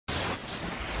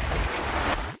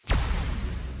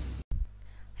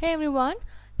Hey everyone,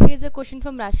 here's a question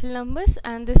from rational numbers,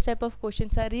 and this type of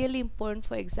questions are really important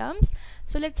for exams.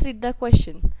 So let's read the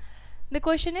question. The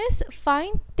question is,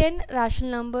 find 10 rational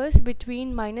numbers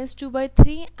between minus 2 by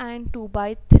 3 and 2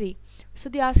 by 3. So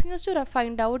they're asking us to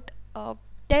find out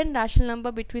 10 rational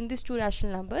number between these two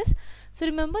rational numbers. So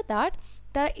remember that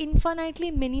there are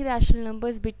infinitely many rational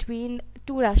numbers between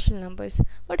two rational numbers.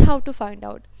 But how to find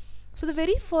out? So the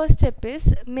very first step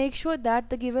is make sure that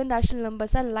the given rational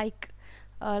numbers are like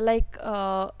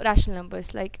rational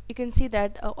numbers, like you can see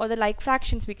that, or the like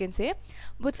fractions we can say,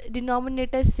 with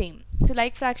denominators same. So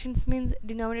like fractions means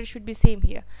denominator should be same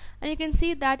here, and you can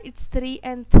see that it's 3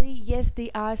 and 3. Yes,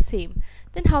 they are same.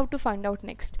 Then how to find out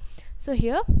next? So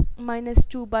here minus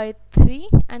 2 by 3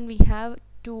 and we have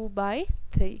 2 by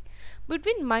 3.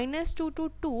 Between minus 2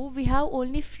 to 2 we have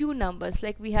only few numbers,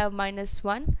 like we have minus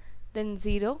 1, then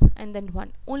 0, and then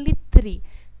 1. Only 3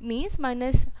 means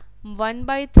minus 1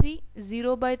 by 3,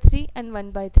 0 by 3 and 1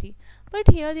 by 3. But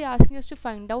here they are asking us to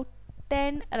find out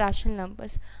 10 rational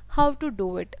numbers. How to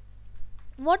do it?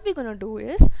 What we're gonna do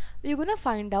is we're gonna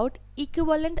find out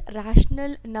equivalent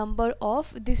rational number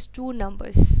of these two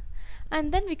numbers,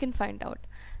 and then we can find out.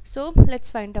 So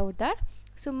let's find out that.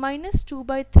 So minus 2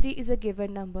 by 3 is a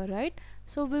given number, right?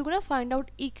 So we're gonna find out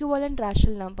equivalent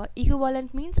rational number.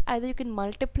 Equivalent means either you can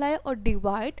multiply or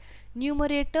divide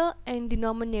numerator and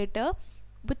denominator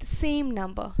with the same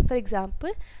number. For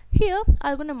example, here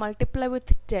I'm gonna multiply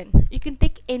with 10. You can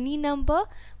take any number,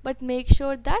 but make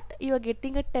sure that you are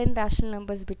getting a 10 rational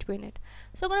numbers between it.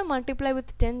 So I'm gonna multiply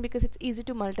with 10 because it's easy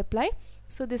to multiply.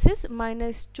 So this is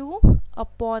minus 2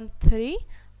 upon 3.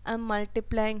 I'm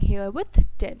multiplying here with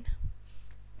 10.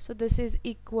 So this is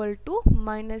equal to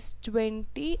minus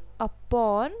 20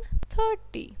 upon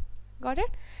 30. Got it?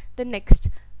 The next,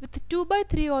 with 2 by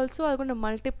 3 also I'm going to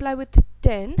multiply with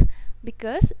 10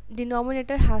 because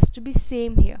denominator has to be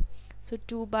same here. So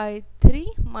 2 by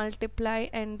 3 multiply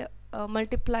and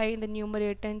multiply in the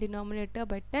numerator and denominator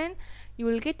by 10, you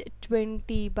will get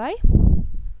 20 by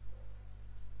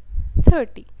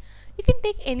 30. You can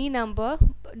take any number,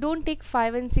 don't take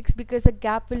 5 and 6 because the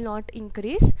gap will not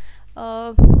increase.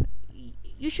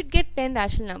 You should get 10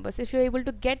 rational numbers. If you're able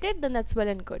to get it, then that's well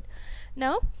and good.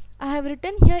 Now I have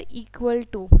written here equal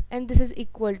to, and this is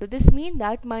equal to. This means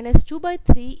that minus 2 by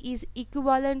 3 is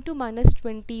equivalent to minus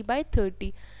 20 by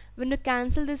 30. When you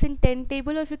cancel this in 10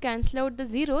 table, or if you cancel out the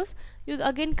zeros, you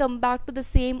again come back to the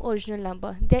same original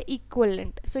number. They're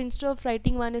equivalent. So instead of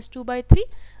writing minus 2 by 3,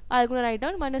 I'm going to write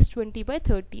down minus 20 by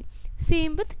 30.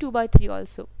 Same with 2 by 3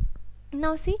 also.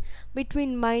 Now see,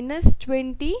 between minus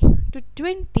 20 to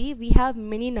 20 we have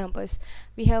many numbers.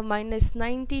 We have minus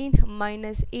 19,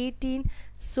 minus 18,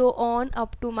 so on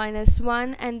up to minus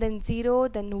 1, and then 0,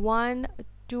 then 1,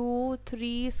 2,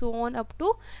 3, so on up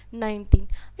to 19.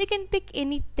 We can pick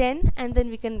any 10 and then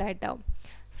we can write down.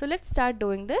 So let's start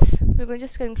doing this. We're going to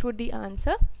just conclude the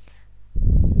answer.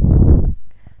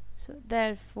 So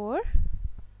therefore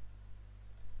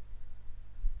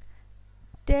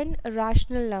 10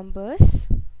 rational numbers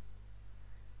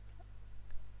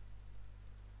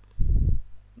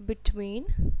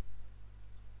between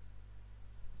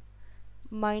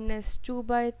minus 2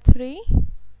 by 3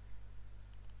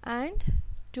 and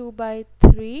 2 by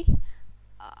 3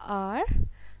 are,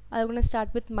 I'm going to start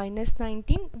with minus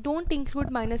 19. Don't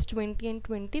include minus 20 and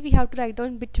 20. We have to write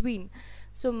down between.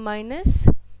 So minus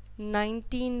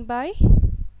 19 by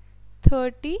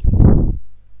 30,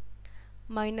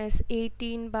 minus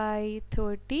 18 by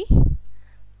 30,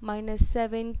 minus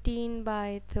 17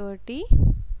 by 30,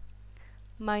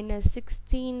 minus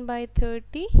 16 by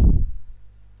 30,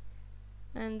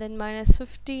 and then minus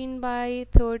 15 by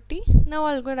 30. Now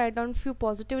I'm going to write down few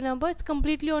positive numbers. It's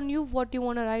completely on you what you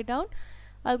want to write down.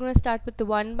 I'm going to start with the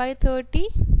 1 by 30,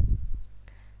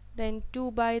 then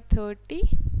 2 by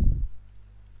 30,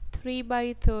 3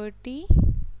 by 30,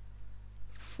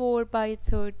 4 by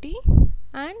 30,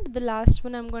 and the last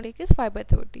one I'm going to take is 5 by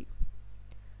 30.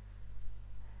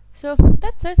 So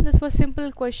that's it. This was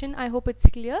simple question. I hope it's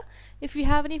clear. If you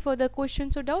have any further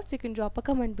questions or doubts, you can drop a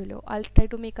comment below. I'll try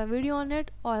to make a video on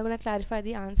it, or I'm going to clarify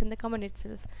the answer in the comment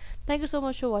itself. Thank you so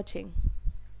much for watching.